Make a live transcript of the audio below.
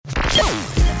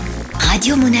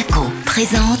Radio Monaco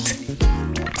présente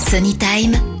Sunny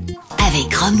Time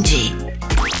avec Rhum.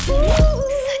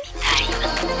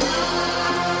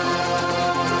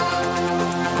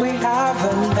 We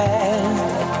haven't met,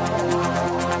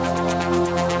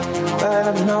 but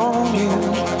I've known you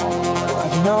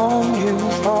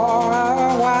for a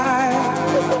while.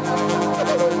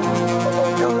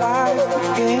 Your life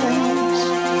begins,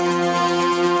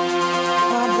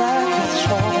 my breath is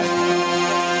short,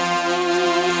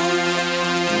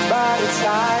 but it's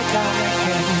like I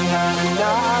can run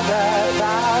another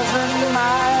 1,000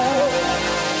 miles.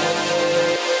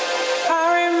 I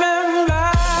remember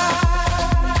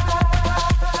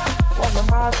what my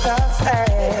mother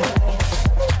said.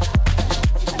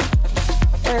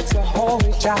 It's a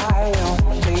holy child,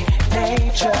 only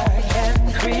nature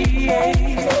can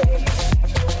create.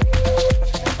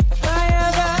 My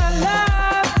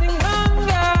everlasting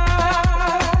hunger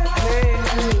came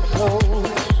too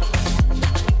close.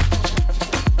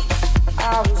 I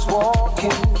was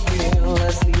walking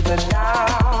fearlessly, but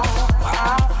now I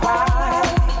fly.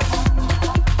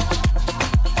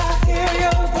 I hear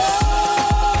your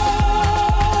voice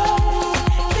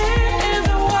deep in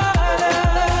the water.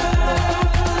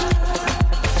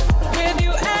 With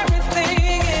you,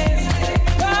 everything is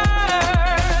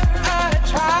worth a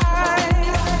try.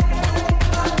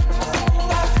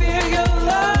 I feel your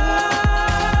love.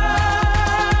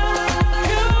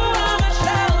 You are my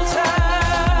shelter.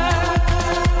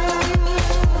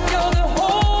 You're the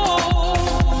hope.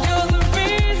 You're the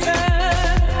reason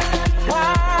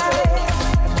why.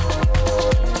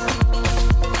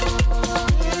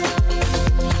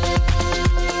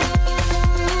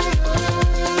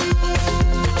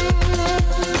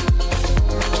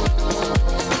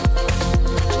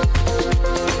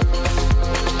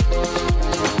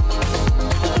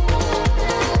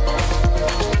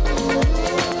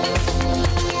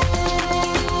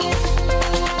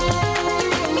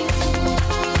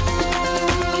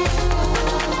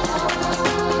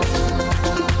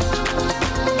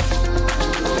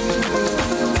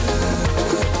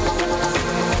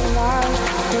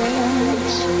 Life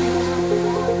begins.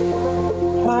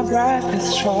 My breath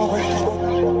is short,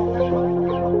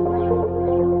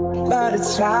 but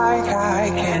it's like I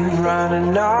can run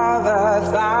another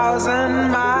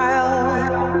 1,000 miles.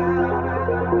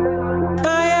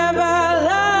 My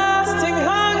everlasting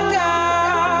hunger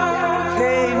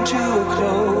came to a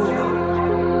close.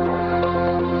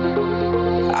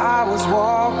 I was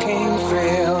walking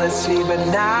fearlessly, but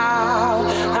now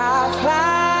I fly.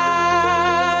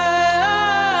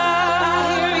 I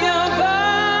hear your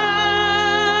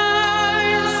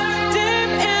voice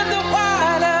deep in the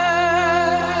water.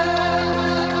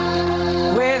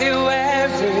 With you,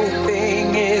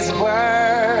 everything is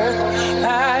worth a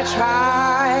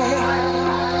try.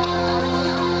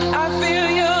 I feel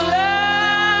your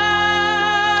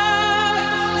love.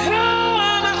 You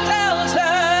are my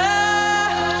shelter.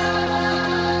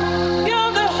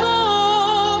 You're the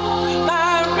hope,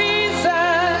 my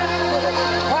reason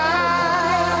why.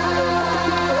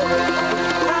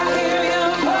 I hear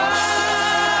your voice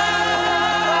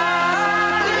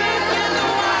deep in the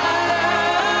water.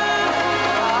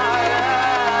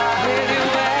 With you,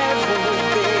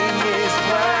 everything is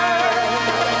worth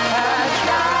a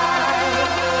try.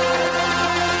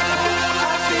 I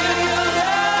feel your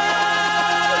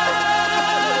love.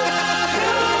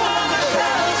 You are my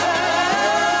shelter.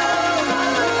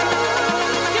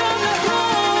 You're the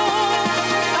hope,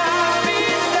 my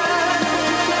reason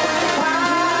why.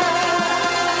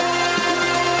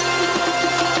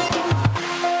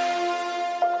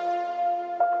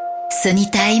 Sunny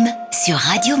Time sur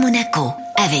Radio Monaco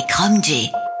avec Rhum.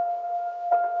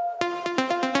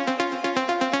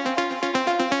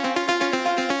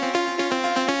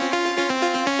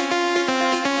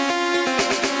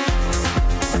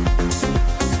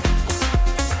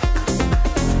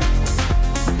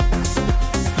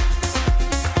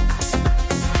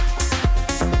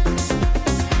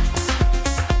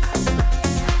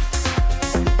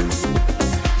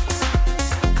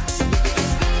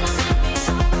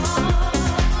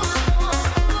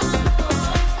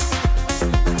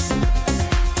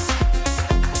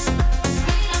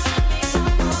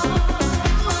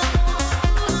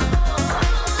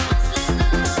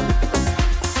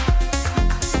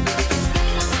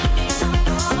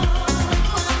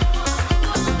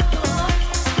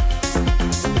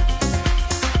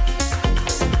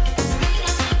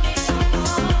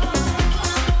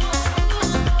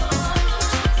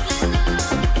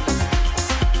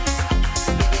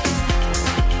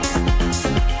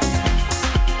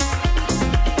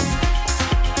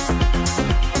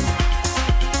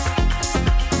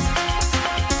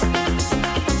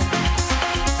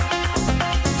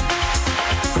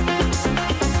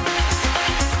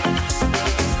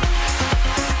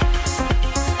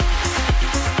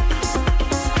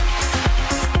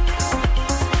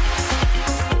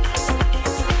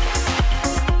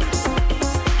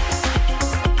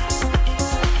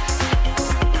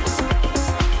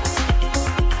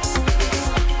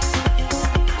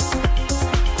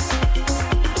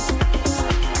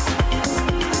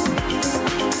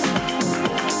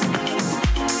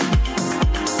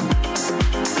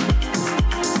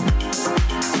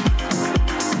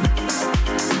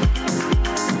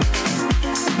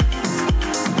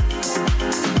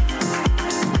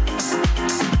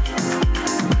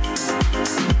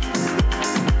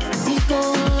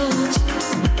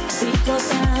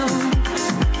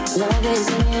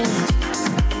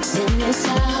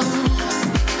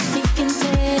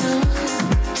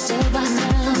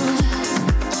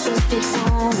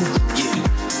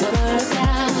 Work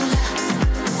out.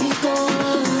 We go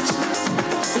up,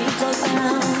 we go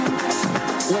down.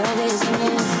 Love is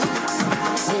in,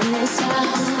 then it's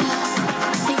out.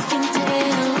 We can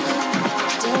tell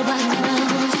by now.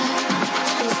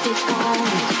 If it won't,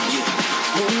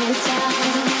 then it's out.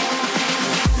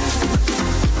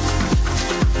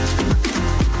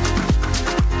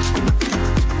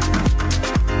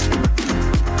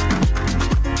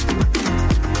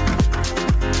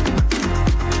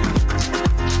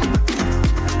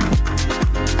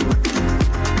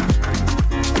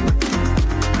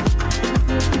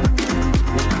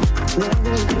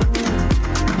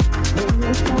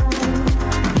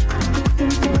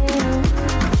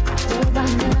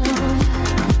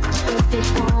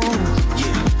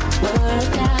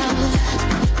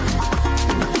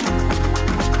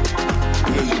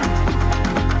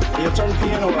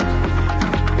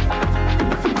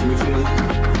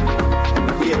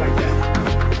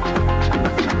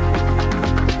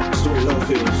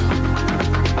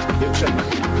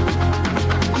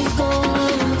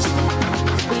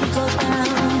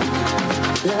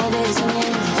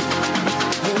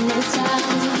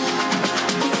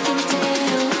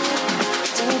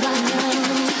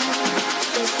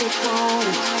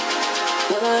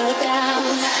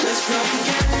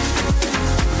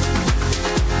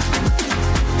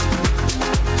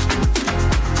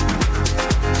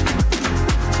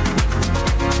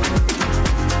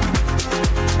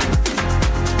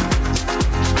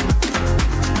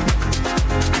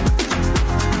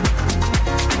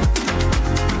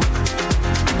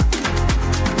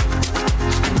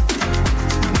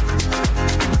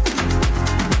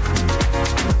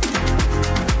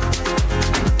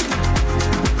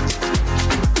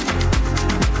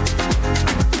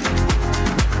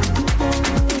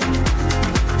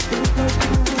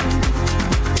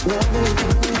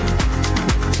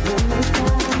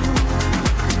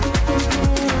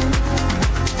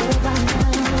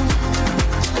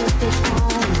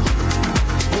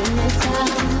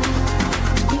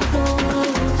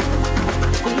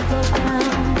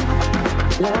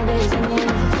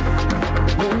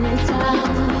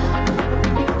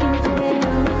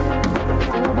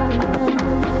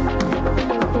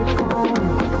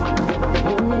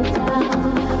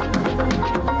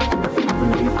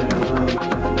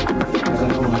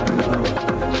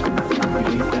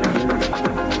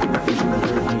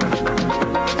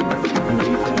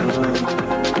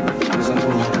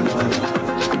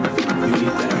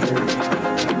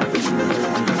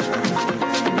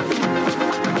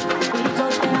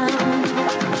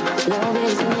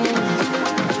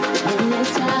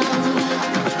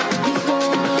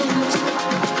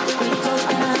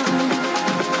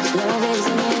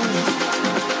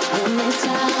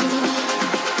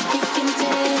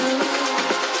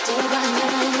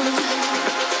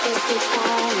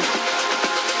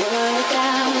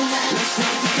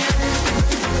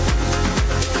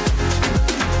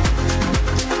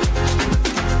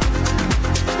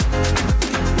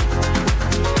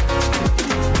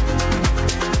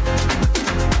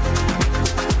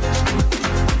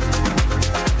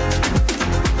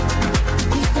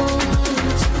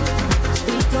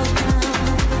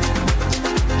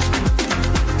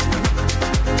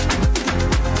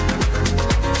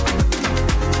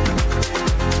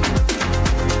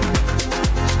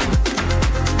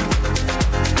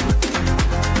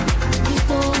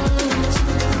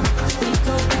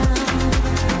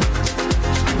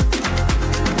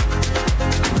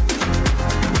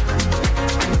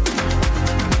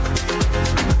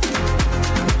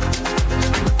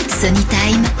 Sony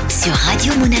Time sur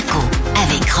Radio Monaco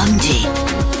avec Rhum.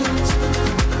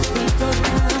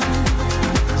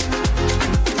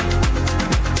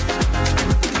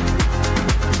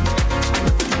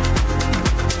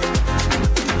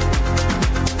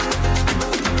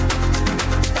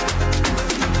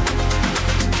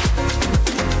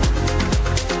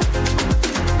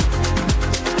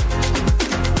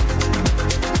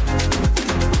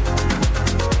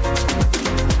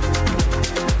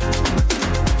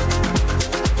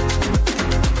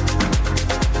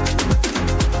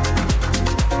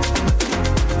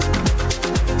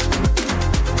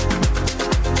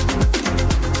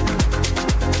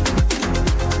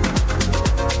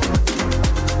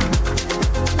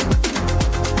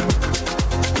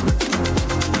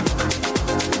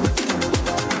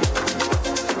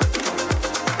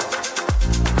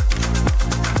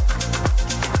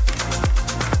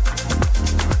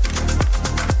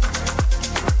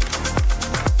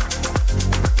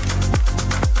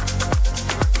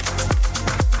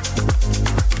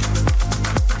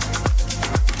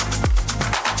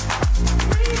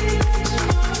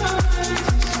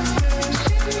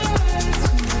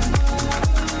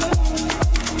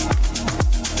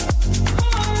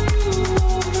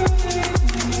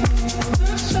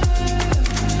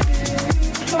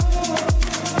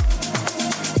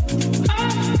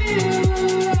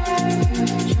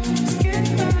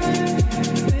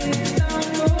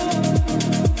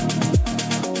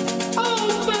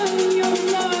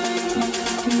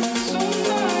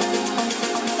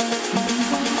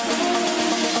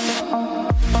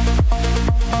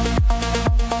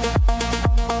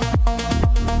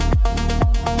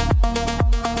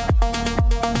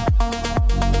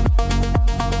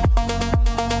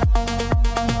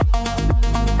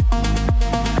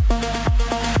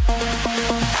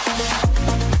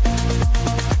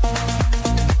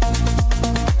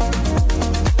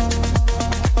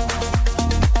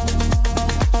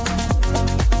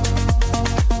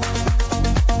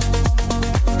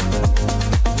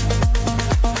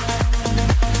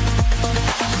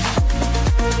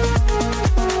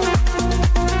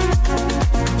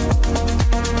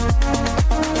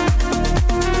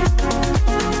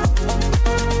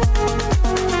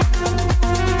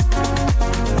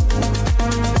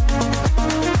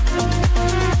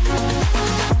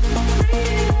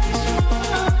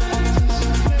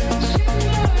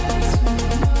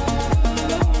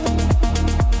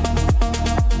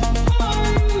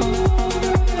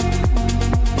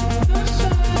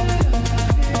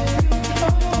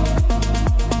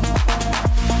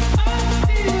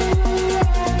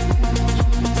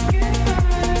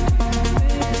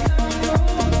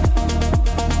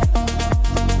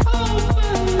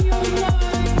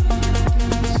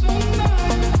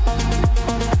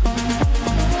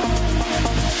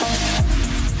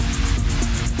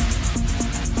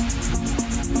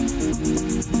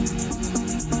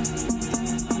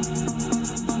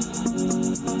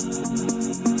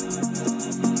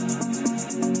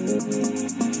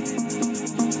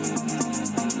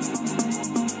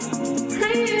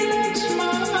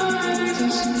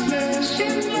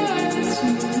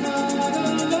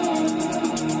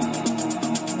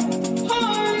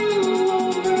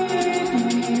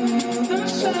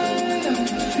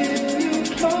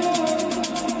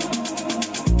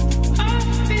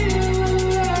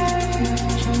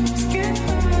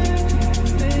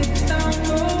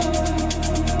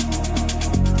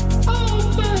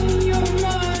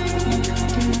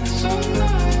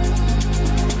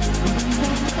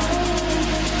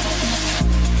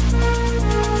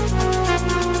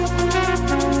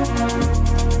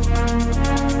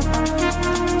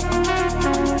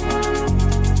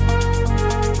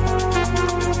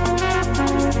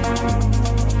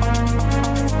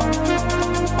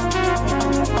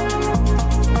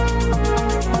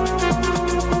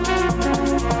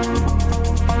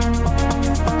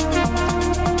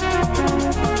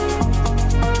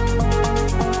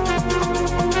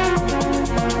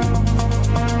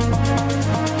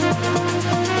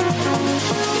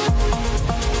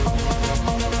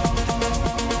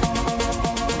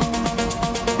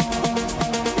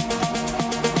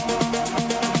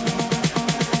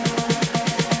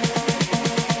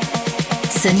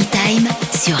 Anytime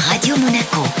sur Radio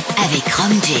Monaco avec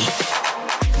Rhum.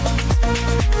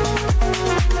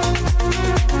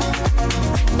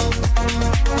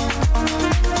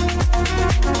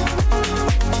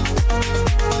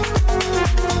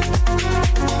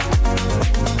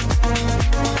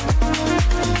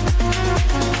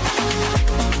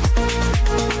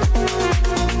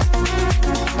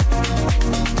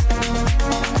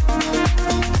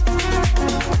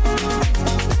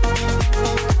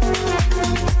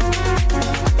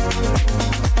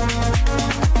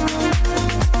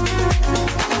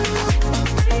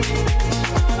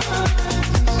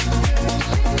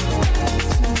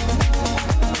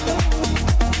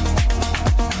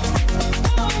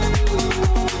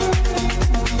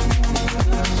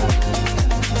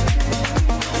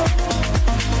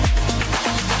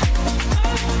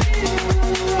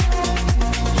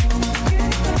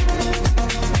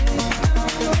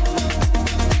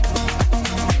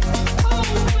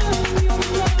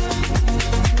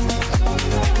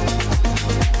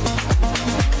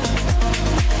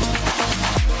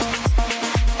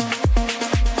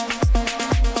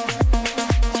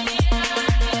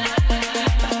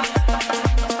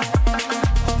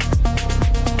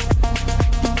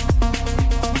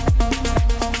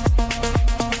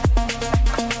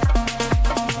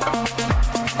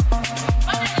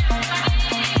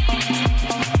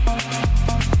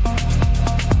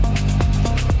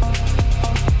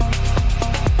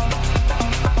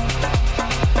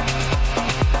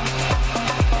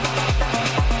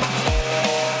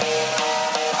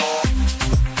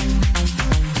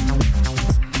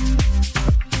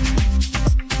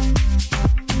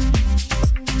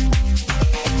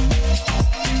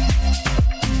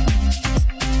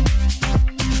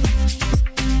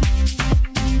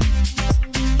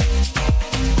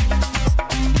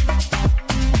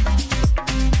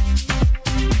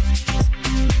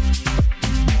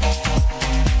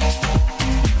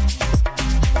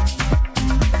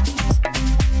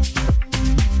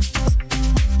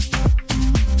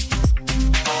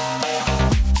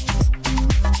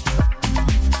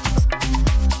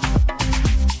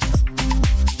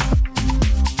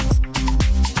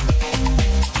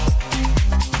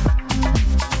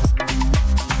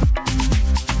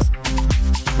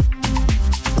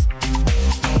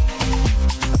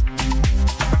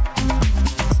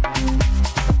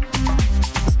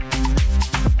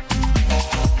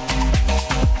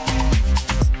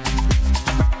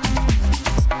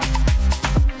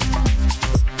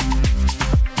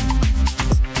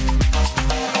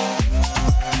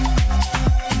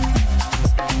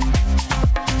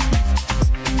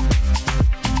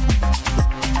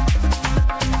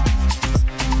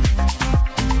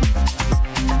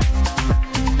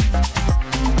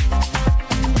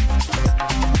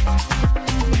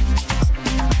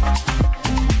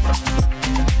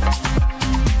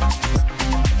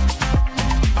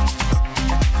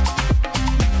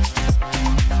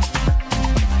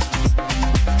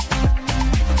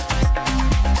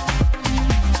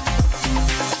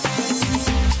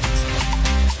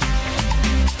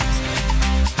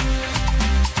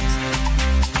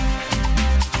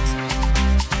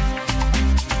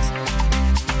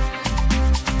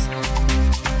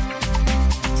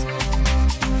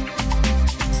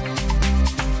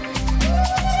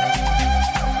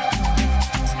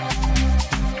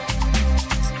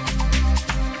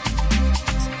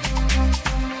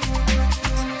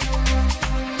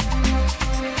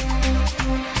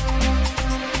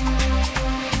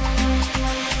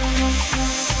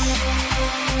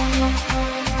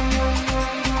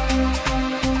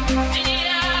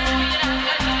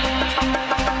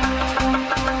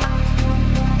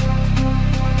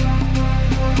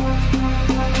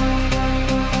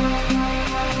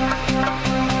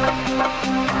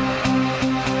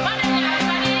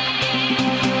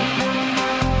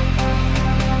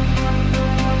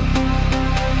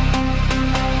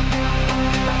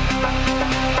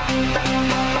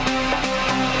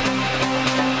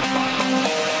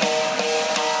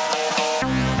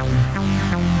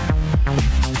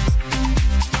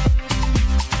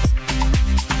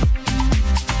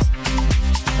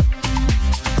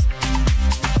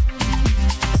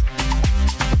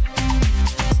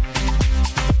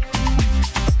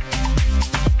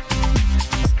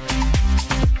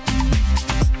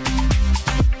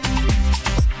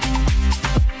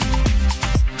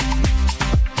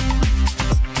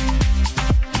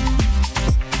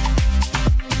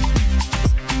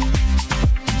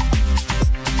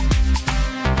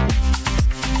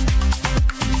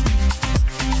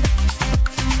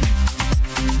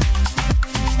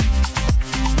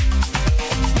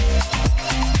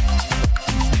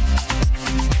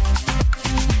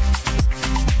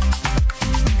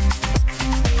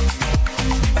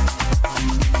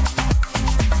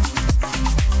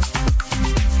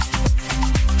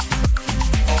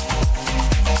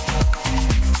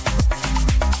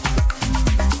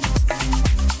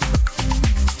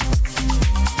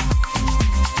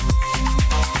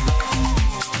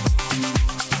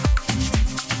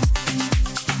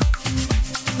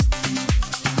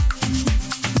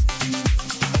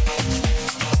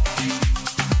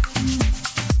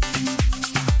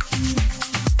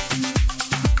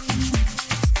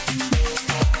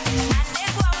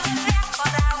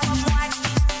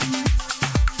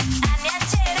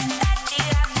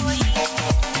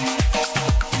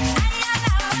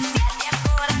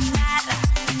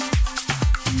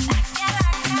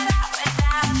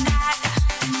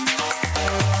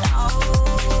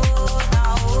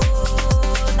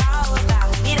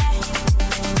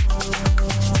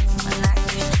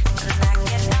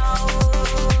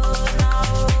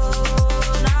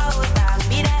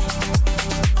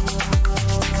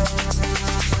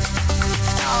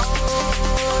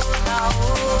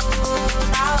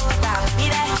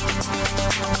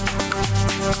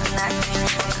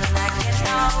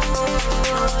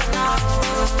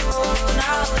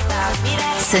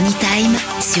 Sunny Time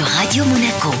sur Radio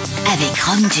Monaco avec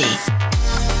Rhum.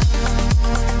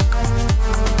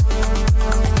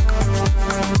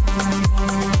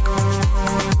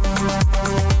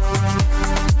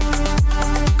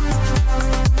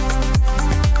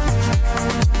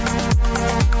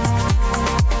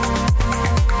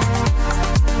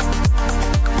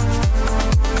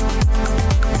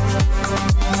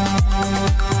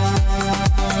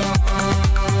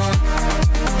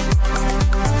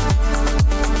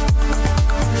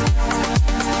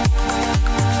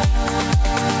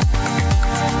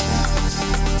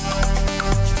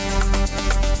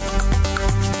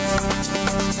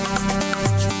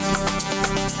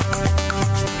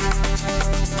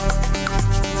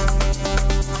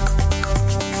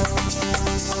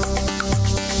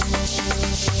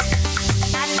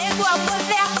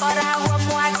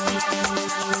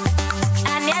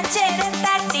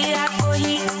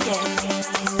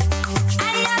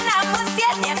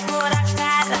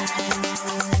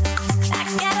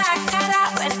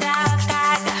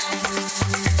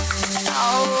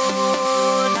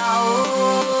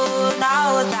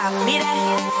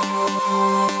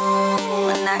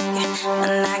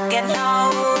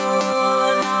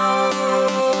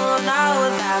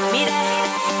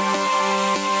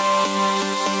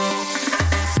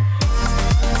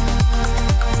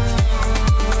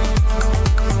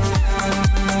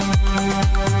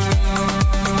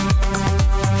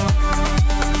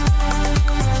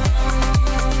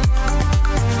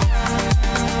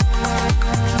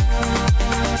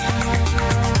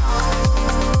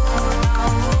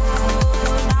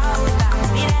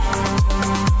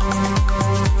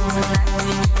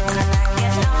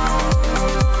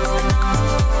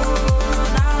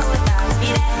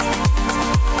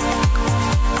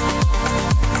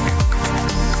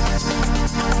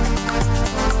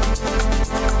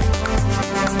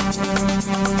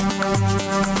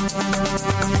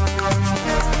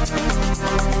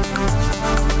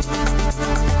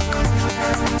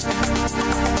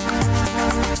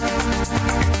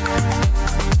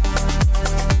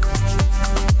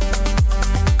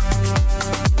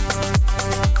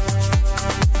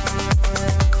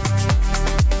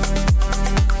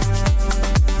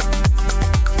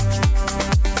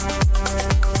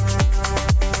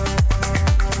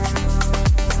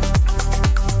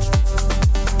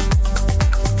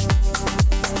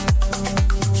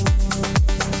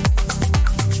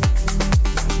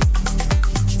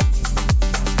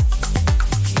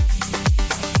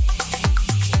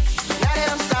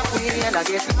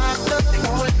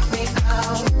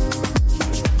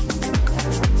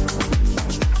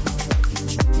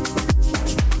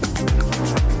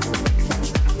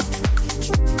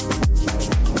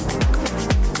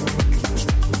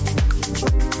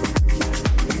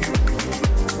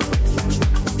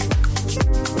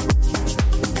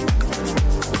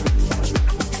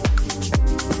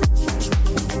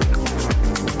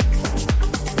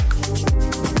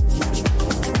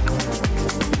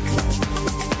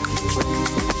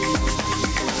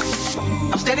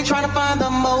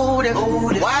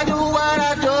 Why do what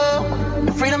I do?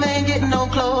 The freedom ain't getting no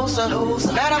closer. No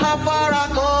matter how far I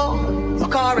go, my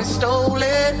car is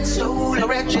stolen. No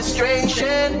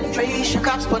registration.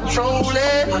 Cops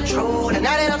patrolling. And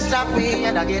now they don't stop me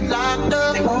and I get locked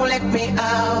up. They won't let me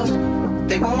out.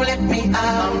 They won't let me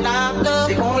out. I'm locked up.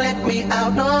 They won't let me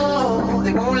out. No,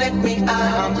 they won't let me out.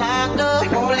 I'm locked up. They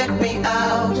won't let me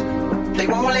out. They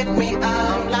won't let me out.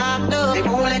 I'm locked up. They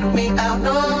won't let me out.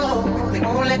 No, they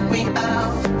won't let me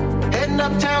out. Heading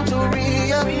uptown to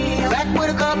Rio, back with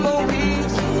a couple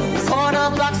weeks. Corner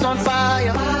blocks on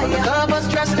fire, lovers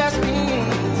dressed as me.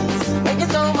 Making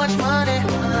so much money,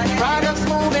 products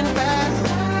moving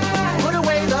fast. Put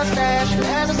away the stash,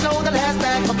 as I sold the last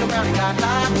bag. Fucked around and got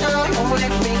locked up. They won't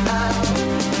let me out.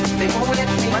 They won't let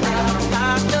me out.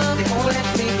 Locked up. They won't let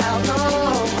me out. No,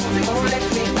 they won't let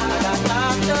me out. I got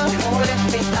locked up. They won't let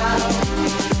me out.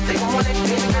 They won't let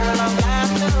me, girl. I'm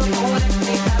locked up. They won't let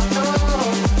me out. No,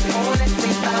 they won't let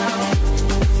me out.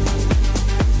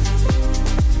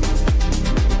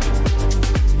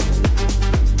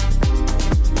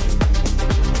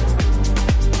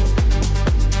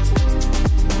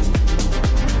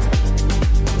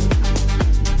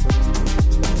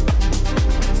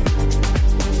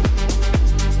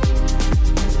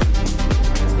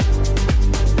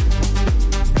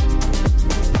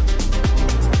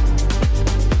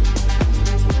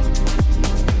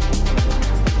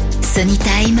 Sunny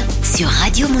Time sur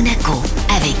Radio Monaco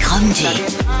avec Rhum.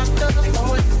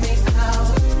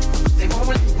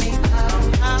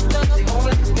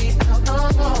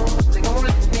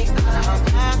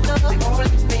 They won't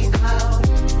let me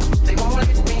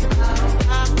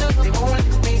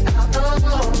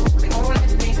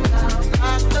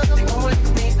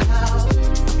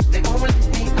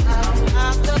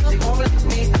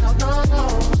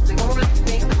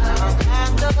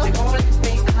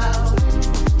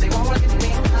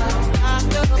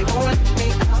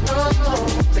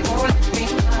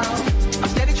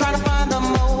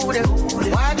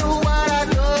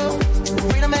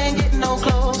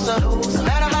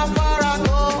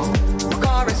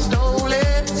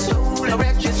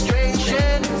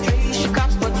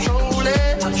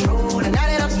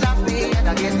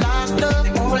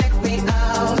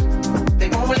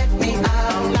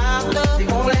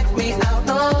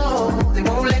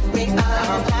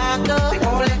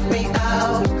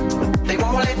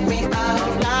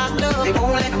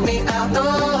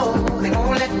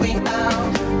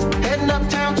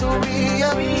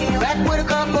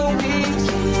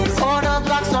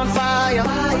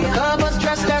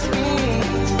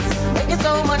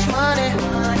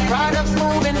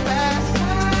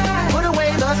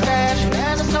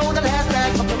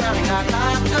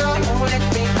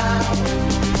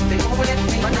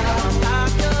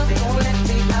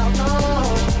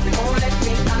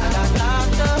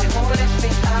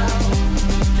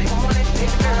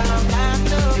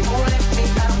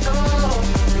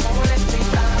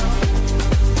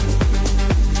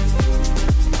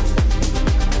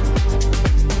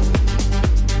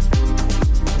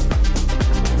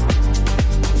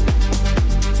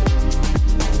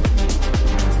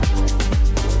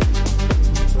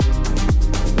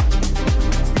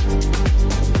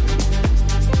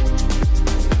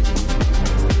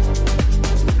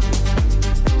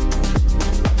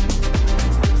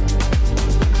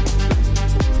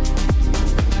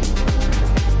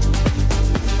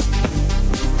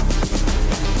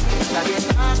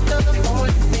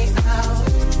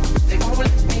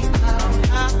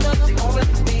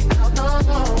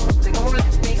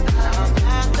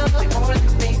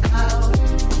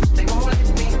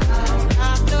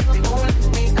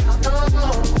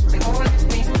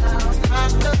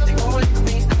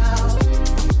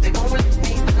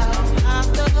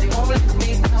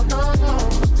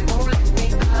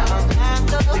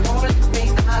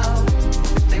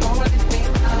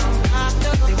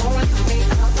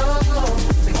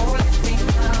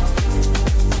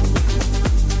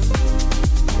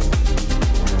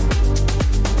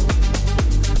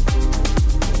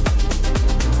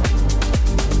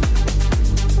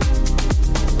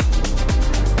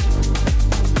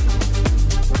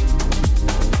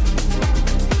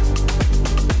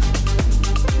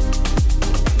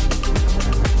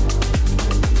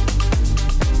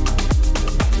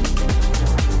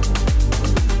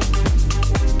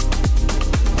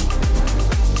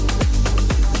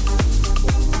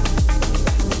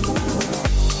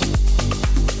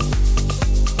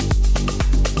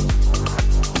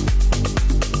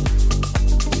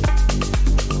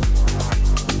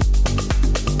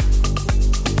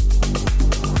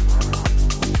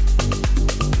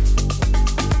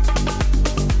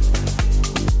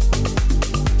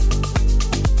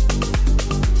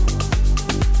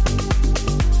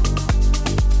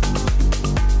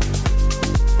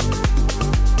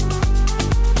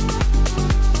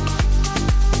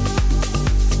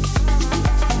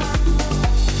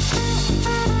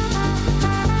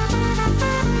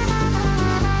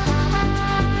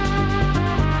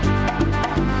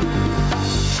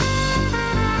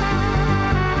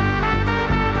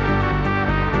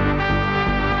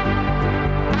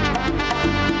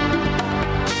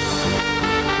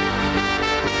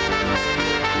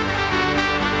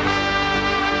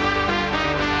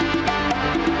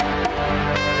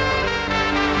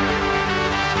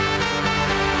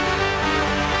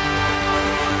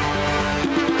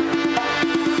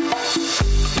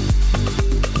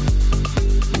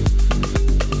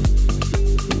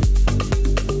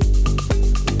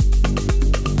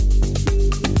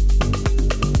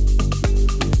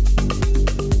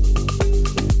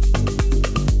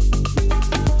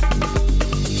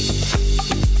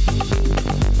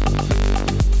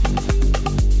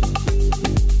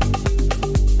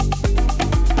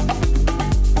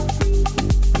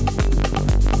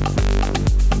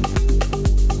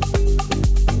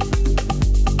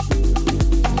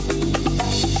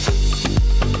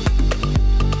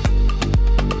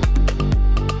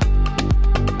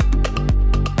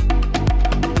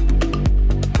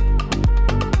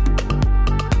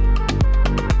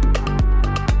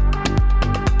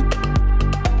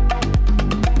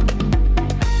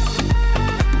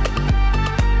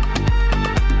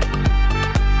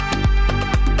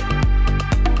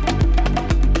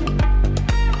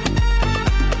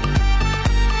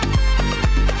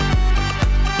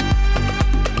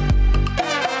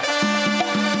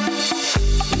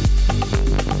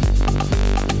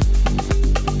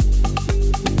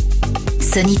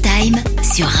Sony Time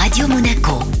sur Radio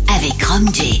Monaco avec Rhum.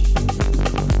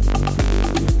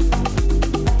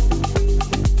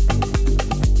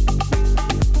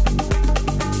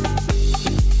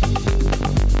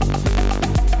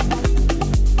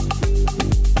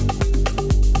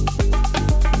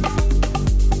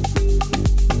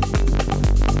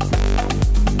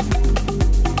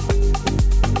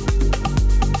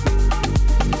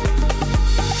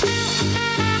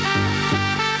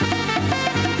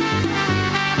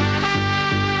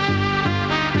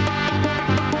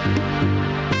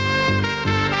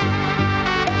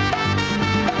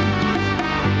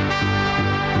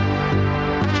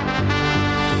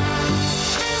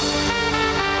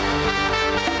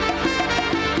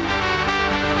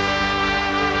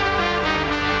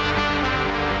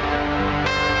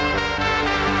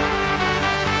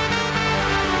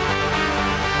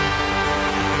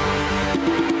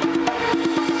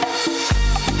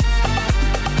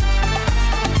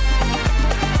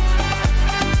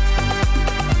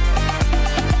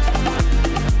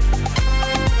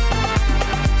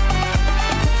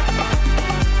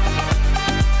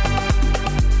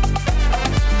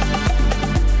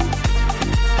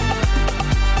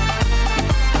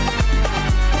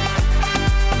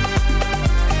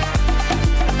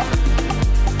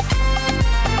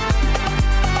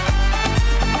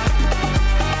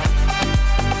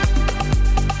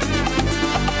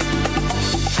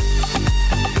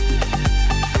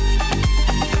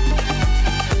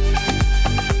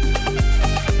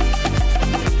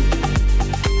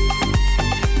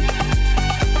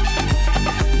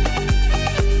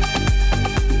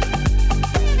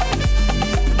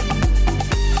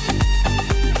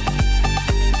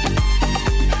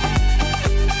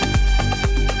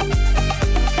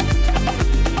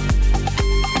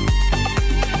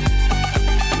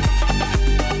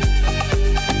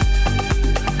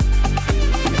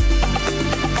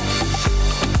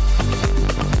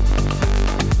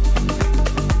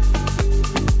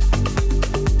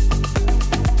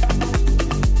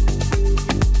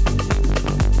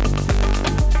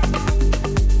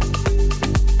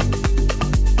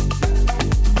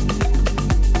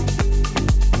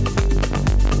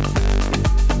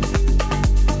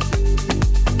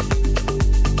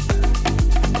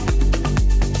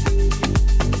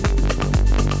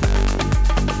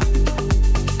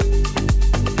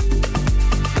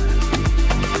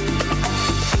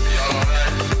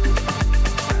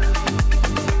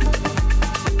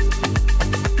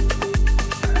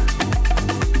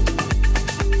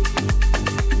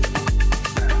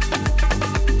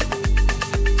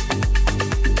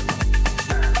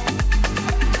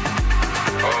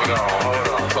 hold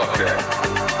on, fuck that.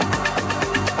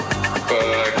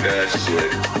 Fuck that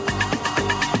shit.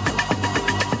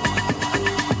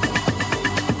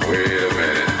 Wait a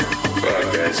minute. Fuck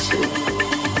that shit.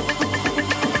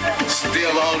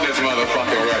 Still on this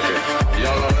motherfucking record.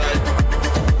 Y'all alright?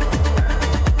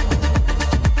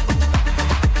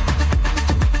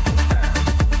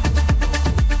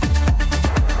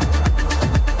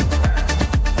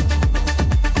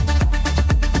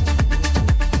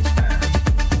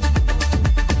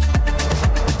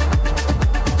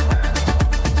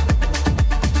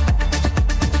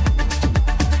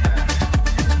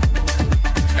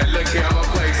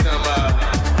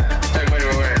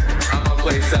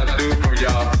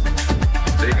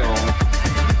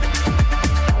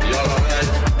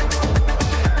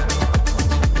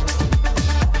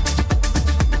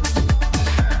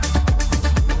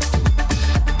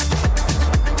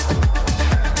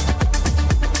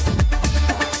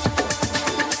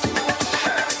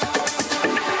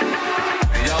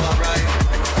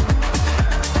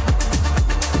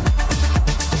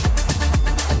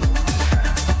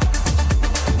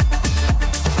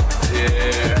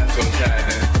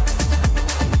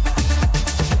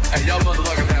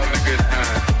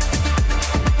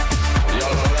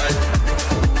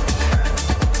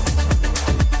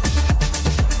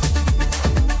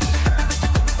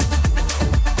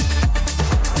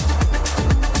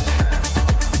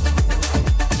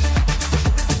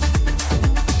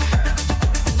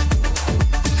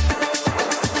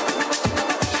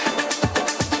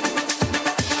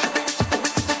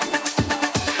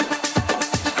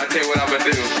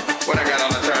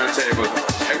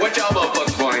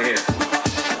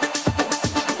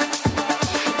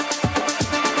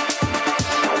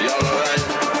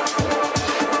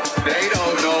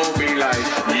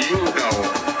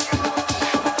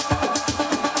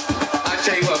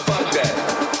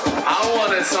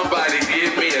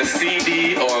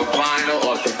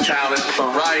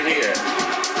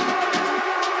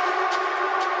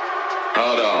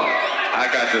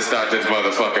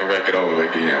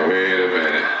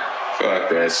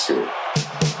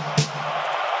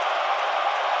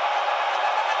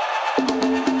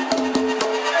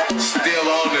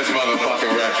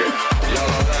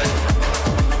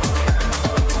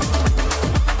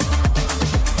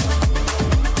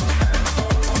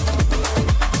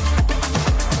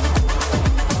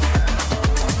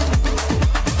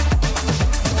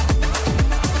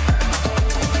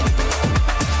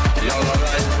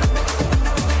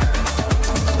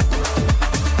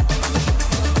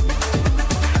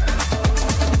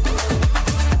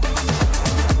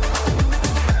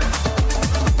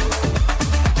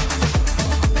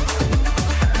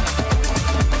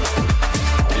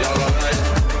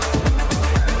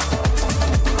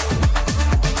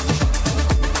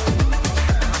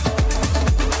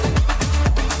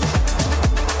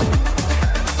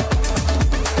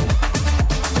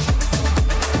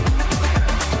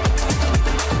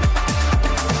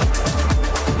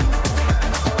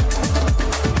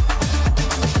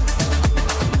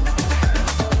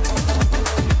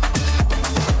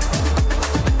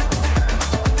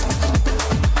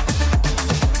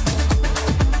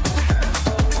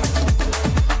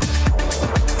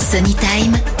 Sony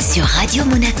Time sur Radio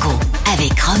Monaco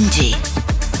avec Rhum.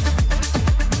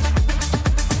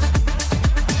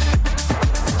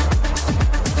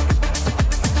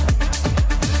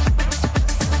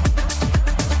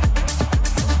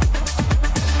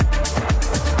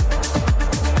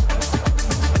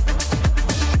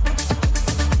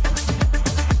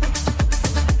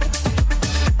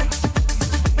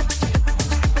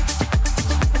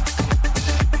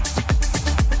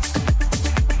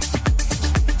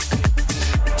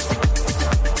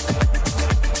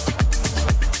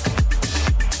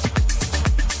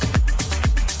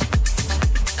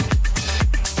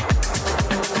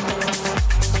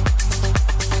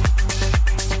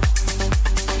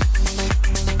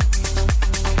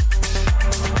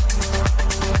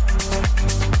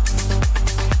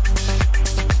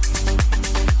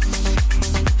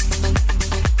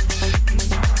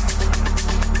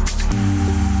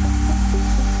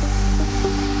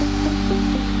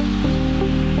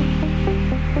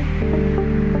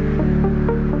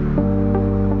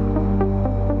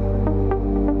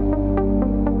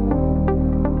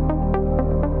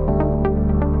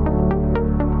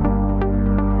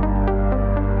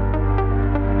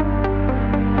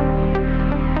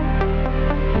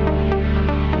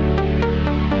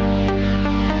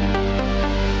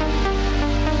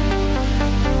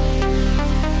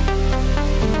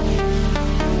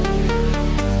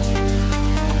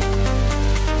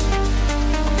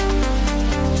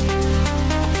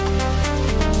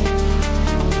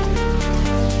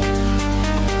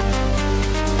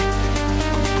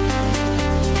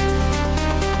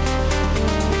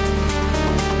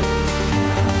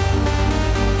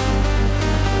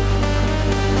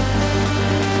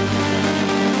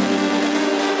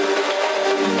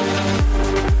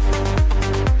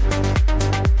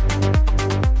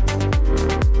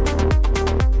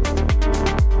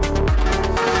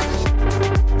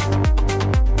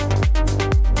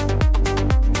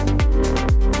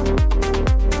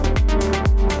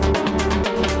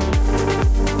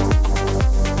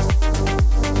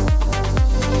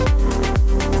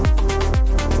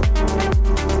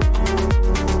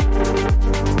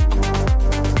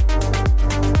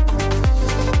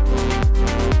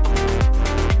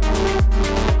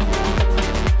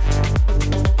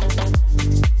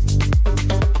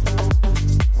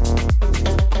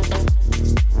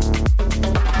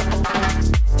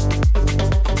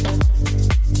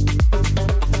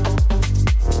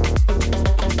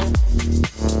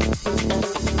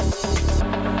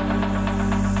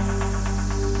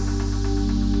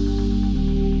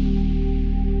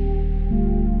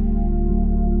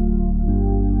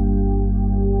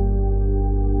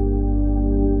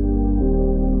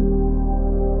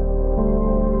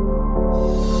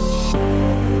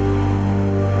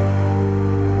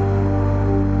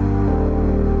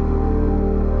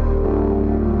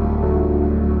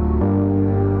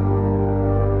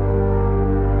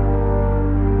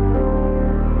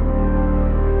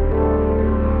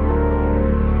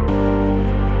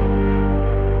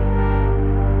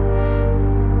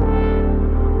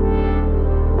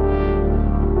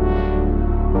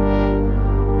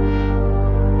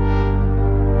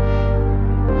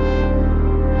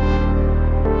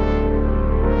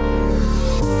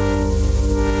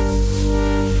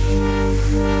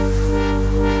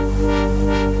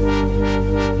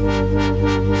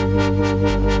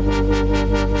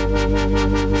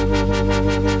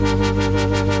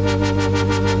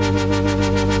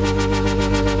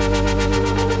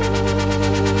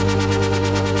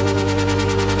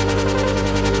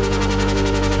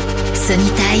 Sunny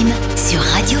Time sur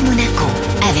Radio Monaco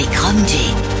avec Rhum.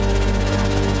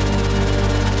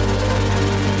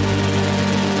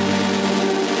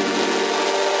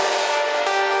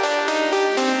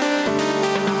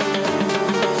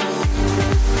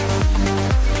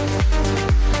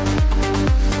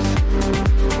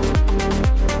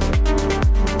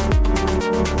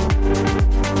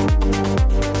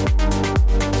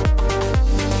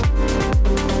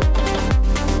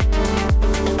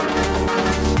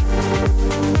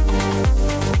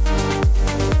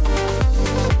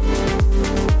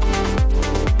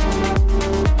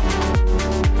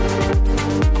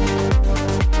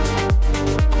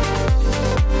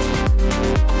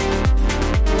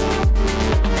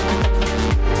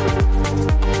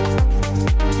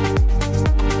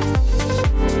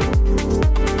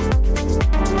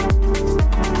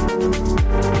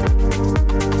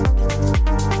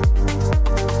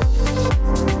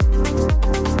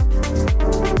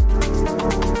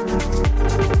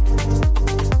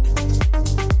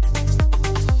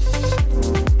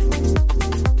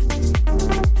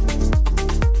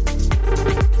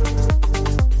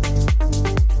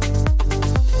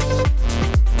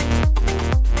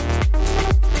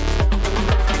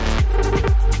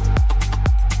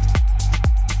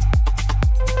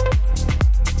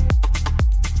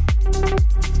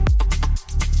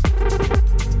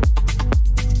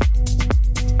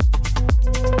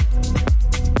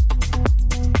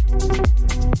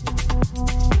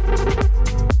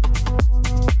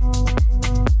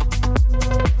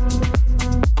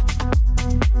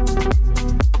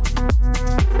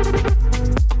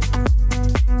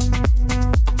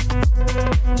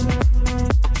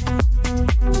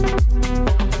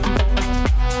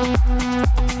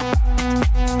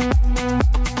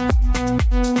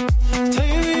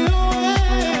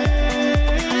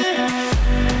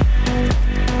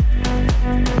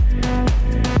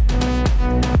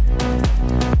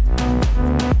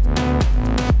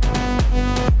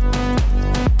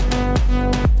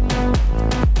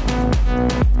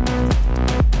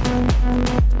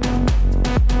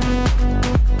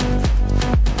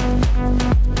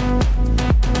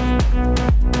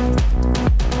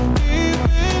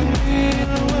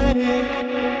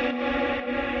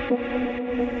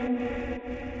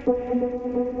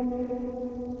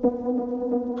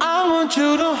 want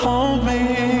you to hold me.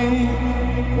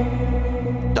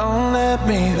 Don't let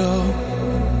me go.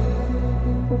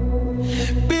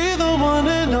 Be the one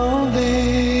and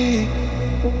only.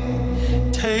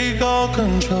 Take all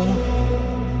control.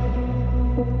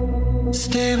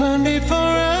 Stay with me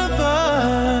forever.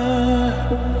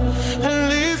 At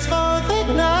least for the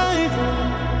night.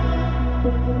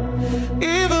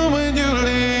 Even when you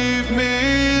leave me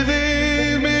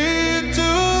to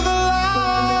the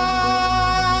light.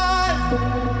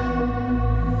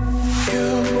 You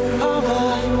are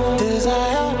my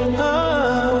desire,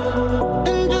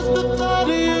 and just the thought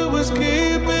of you is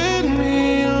keeping me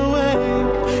awake.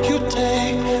 You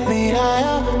take me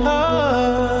higher,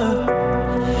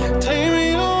 take me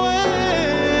away.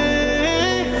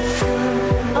 You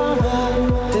are my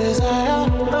desire,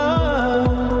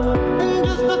 and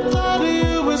just the thought of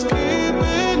you is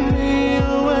keeping me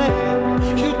awake.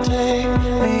 You take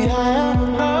me higher,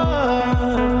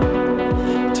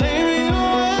 take me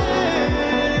away.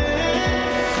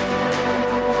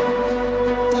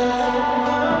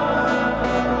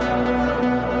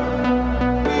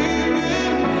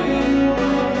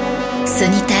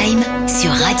 Sunny Time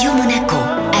sur Radio Monaco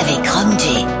avec Rhum.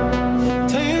 Take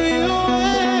me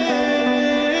away.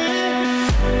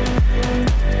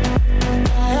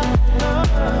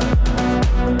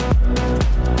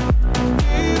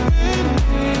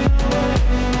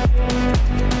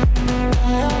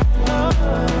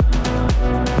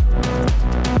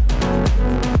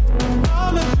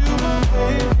 Promise you won't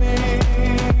leave me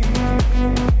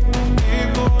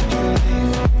before you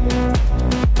leave.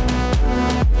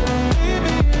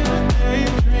 Maybe in a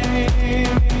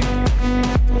daydream.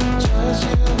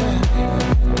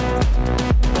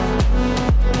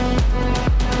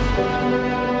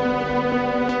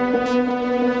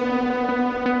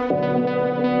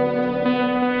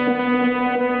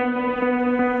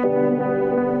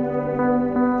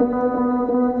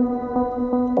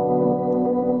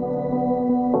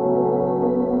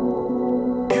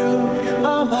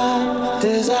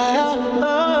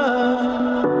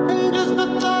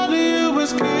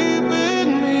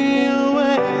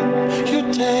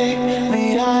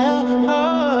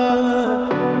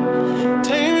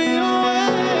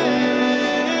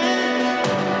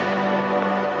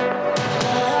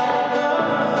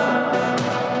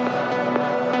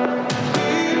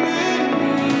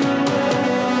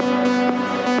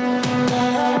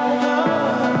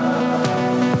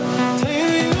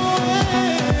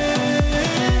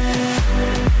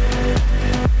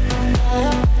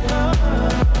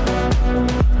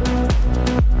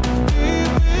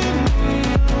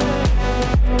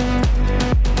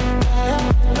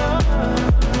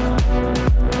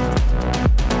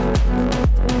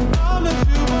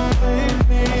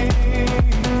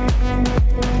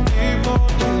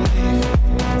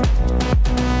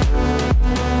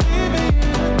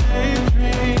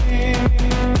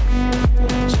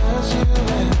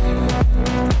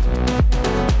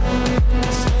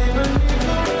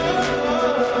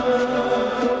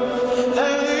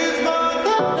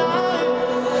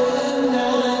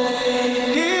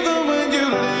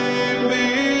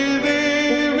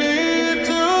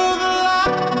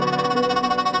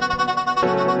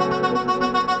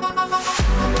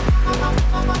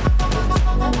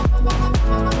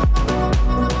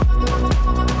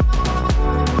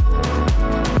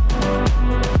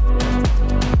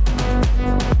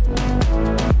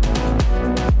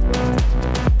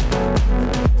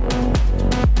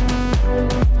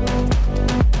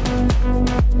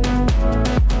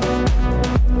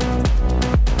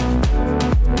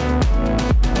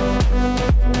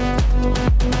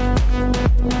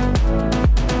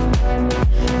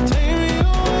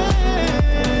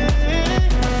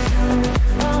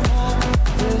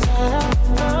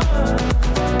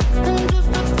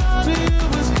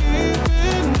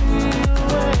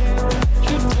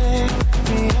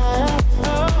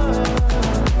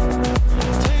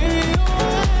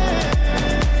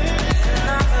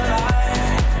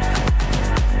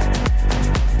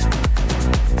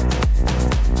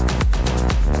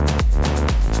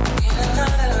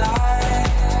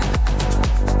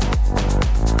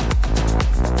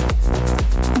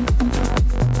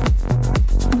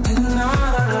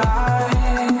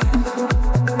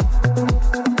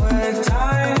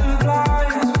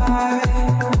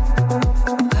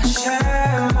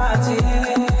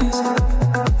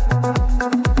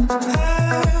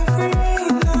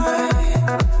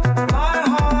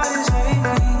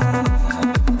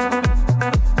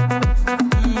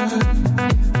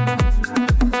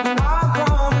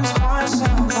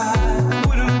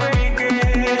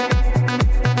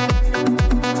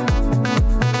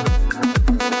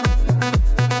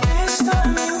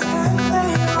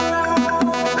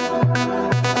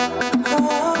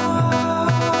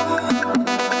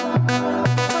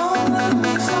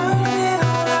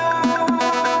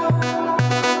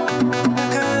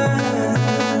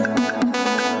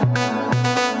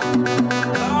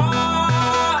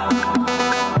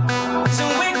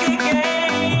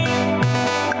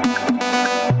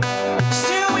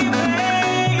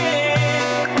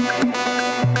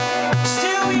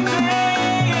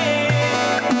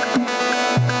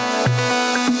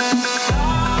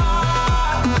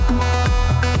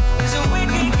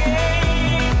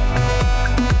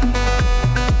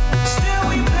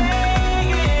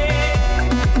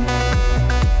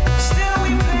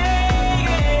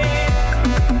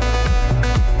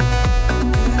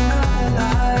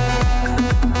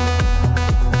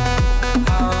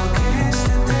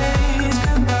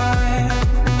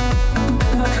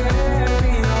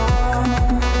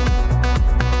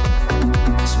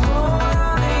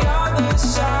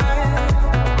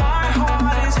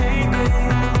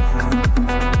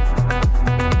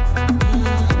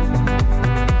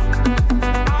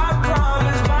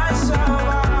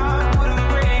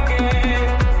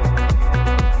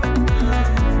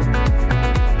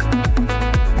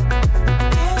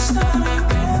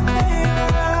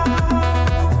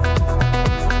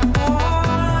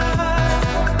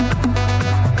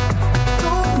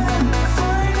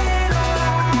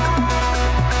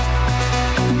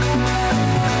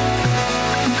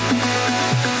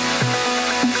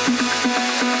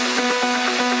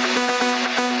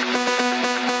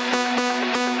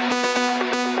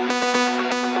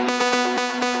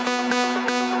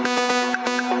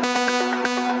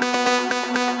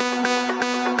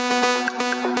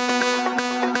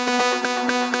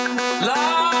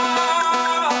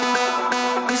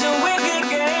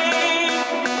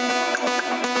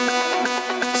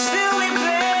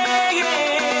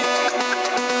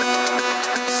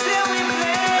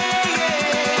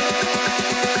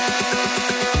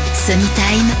 Sunny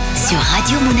Time sur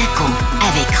Radio Monaco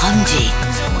avec Rhum J.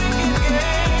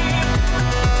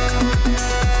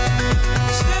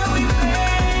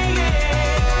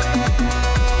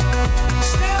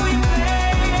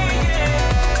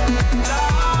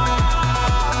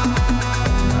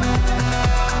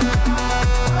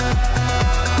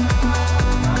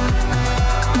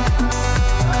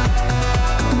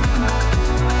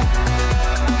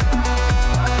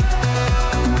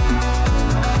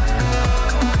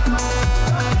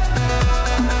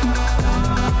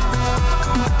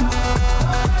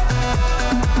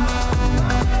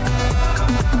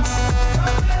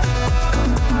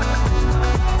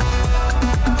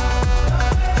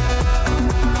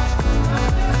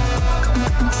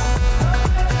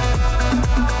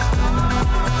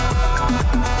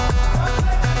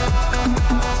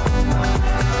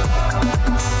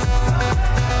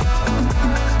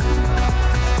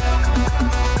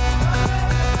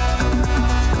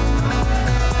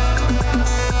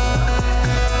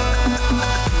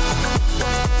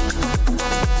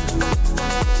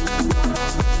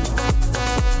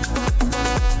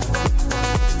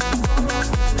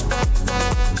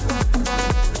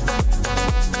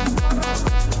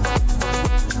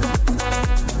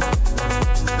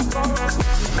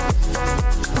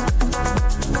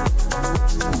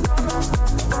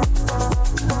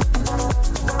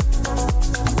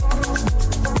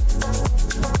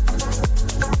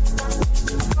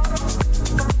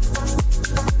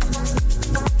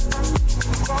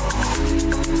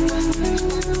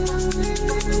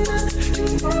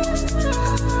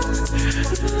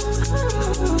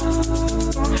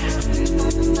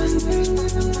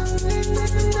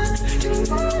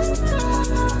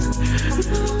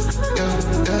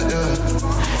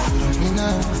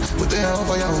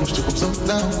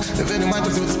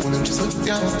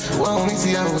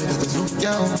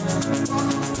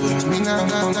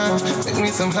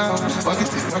 Somehow,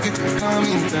 rocket,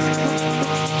 calming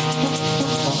down.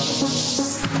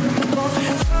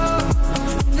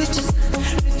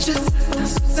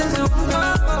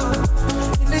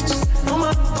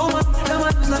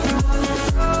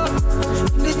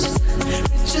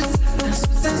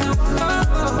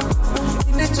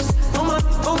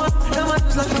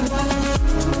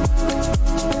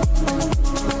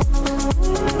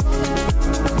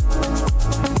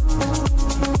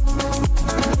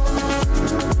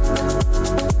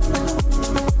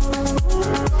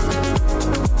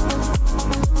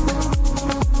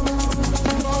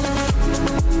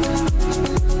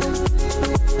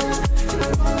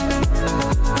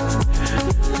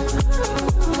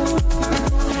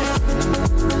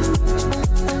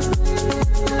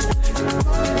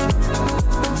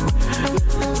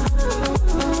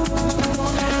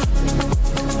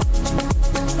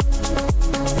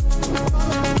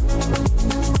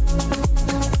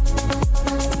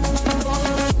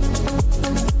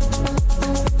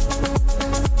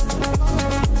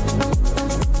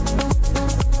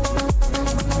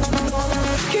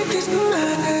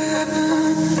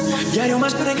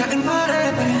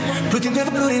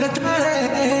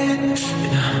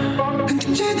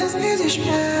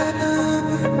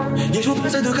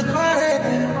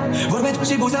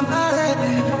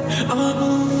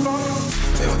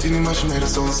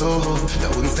 Dar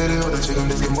un stereo, dar ce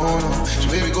gândesc e mono Și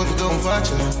baby, corpul tău îmi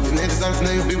face Din nedesans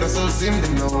ne iubim, vreau să-l simt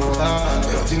din nou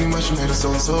Mi-ai luat inima și mi-ai răs-o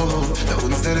în soho Dar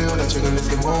un stereo, dar ce gândesc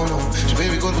e mono Și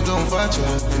baby, corpul tău îmi face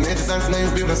Din nedesans ne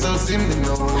iubim, vreau să-l simt din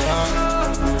nou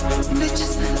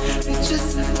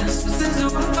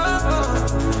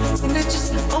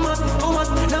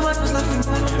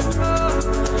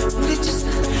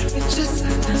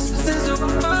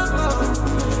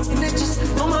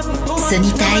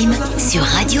Sunny Time sur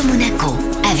Radio Monaco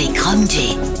avec Rhum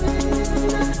J.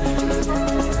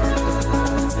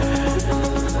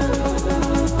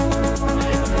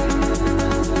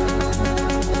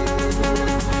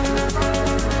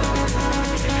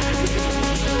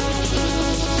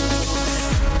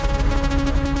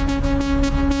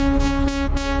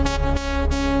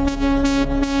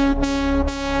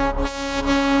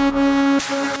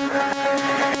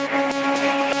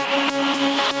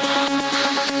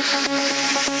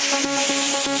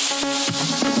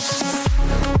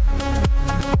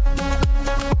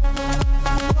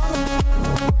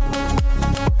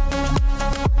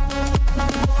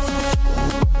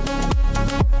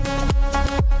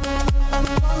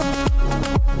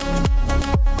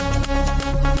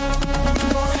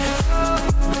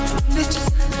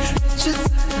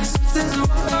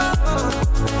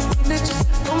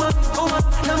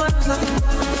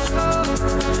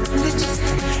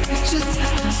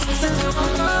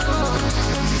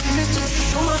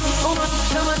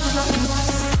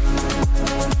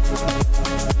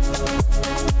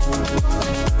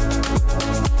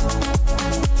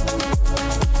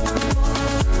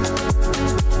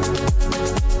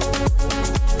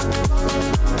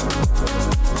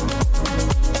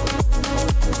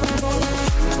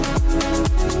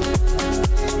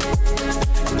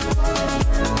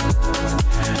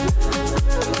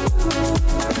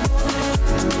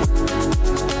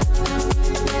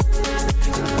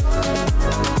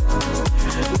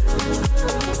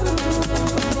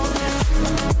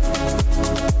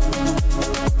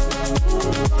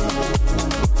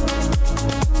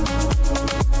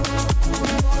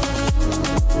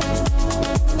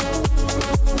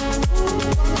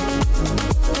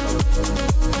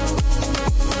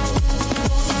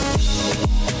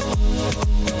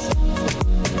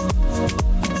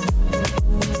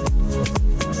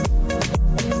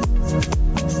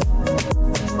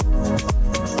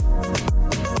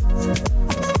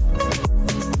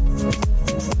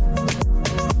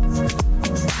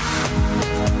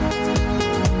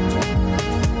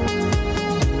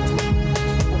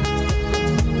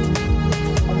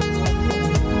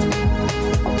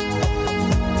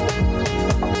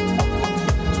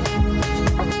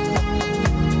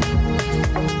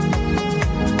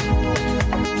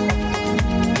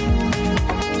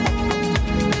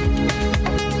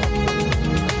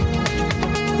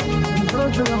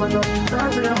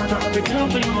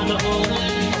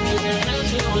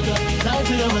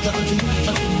 I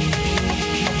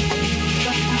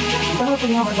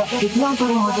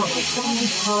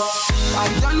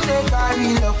done they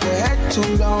carry love for head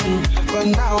too long, but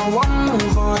now I want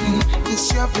move on.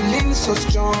 This year feeling so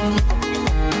strong.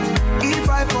 If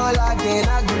I fall again,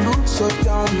 I go look so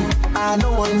dumb. I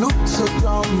know I look so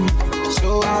dumb,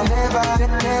 so I'll never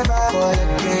fall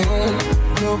again.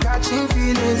 No catching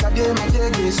feelings, I did my day,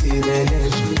 they say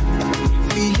energy.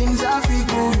 Feelings I feel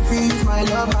good, feels my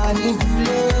love,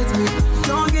 manipulate me.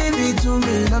 Don't give it to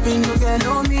me, loving you get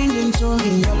no meaning to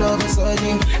me. All of a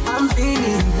sudden, I'm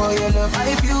feeling for your love,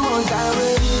 I feel one that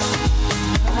way.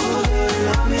 Oh, girl,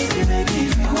 love me, you make me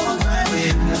feel one that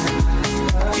way.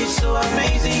 It's so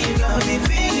amazing, you got me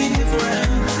feeling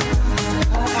different.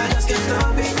 I just can't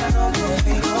stop it, I don't go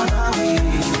feel on my way.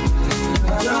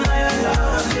 Your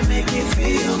love, you make me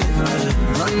feel different.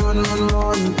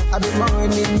 Run, I've been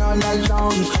running all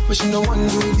along, but she no one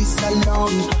do this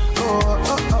alone. Oh,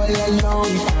 all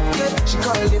alone. Yeah, she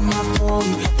calling my phone.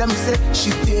 Tell me say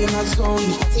she pay my song.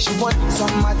 Say she want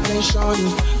some attention,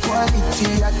 quality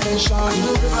attention.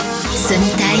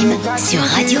 Sunny Time sur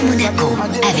Radio Monaco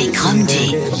avec Rhum.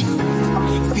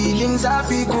 Feelings I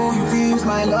feel good, you feel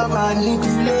my love,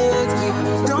 manipulate me.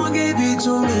 Don't give it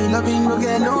to me, loving no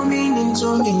get no meaning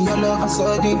to me. Your love is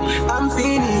sudden, I'm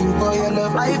feeling for your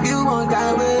love, I feel one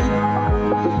kind way.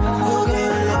 Oh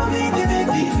girl, love me, you make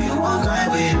me feel one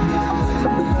kind way.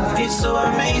 It's so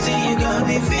amazing, you got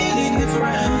me feeling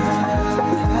different.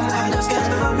 I just can't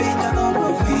stop it, I don't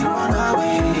go feel on my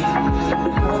way.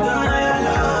 Girl, your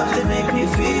love, they make me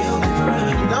feel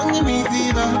different. Don't give me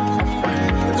fever.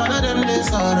 None of them they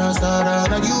sorrow,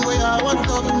 like you way I want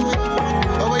to.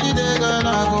 But when you there, girl,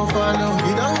 I go follow.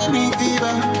 You don't give me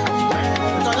fever.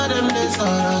 None of them they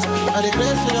sorrow. I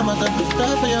declare for your mother,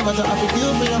 die for your mother, I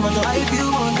feel for your mother. I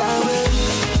feel one that way.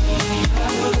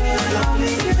 Oh, girl, love me,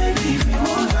 you make me feel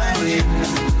one that way.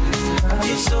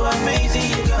 It's so amazing,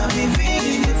 you got me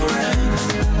feeling different.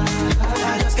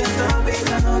 I just can't stop it,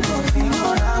 I don't go feel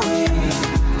on that way.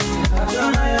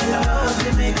 Don't know your love,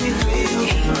 you make me feel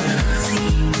different.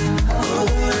 Oh,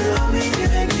 girl, love me, you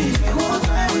make me feel one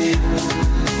that way.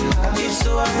 It's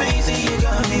so amazing, you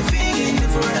got me feeling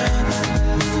different.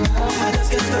 I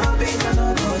just can't stop it, I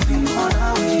don't go feel on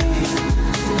that way.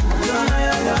 Don't know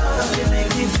your love, you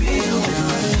make me feel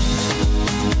different.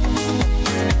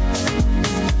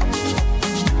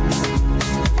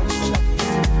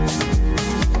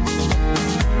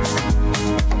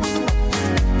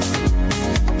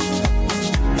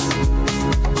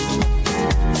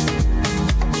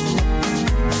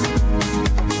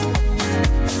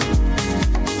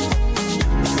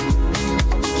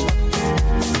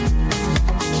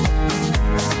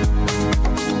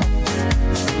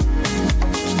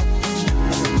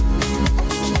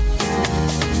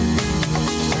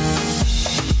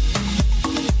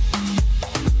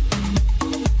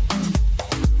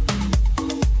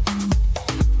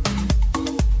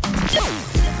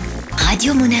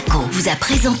 Radio Monaco vous a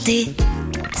présenté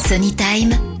Sunny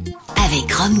Time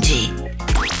avec Rhum.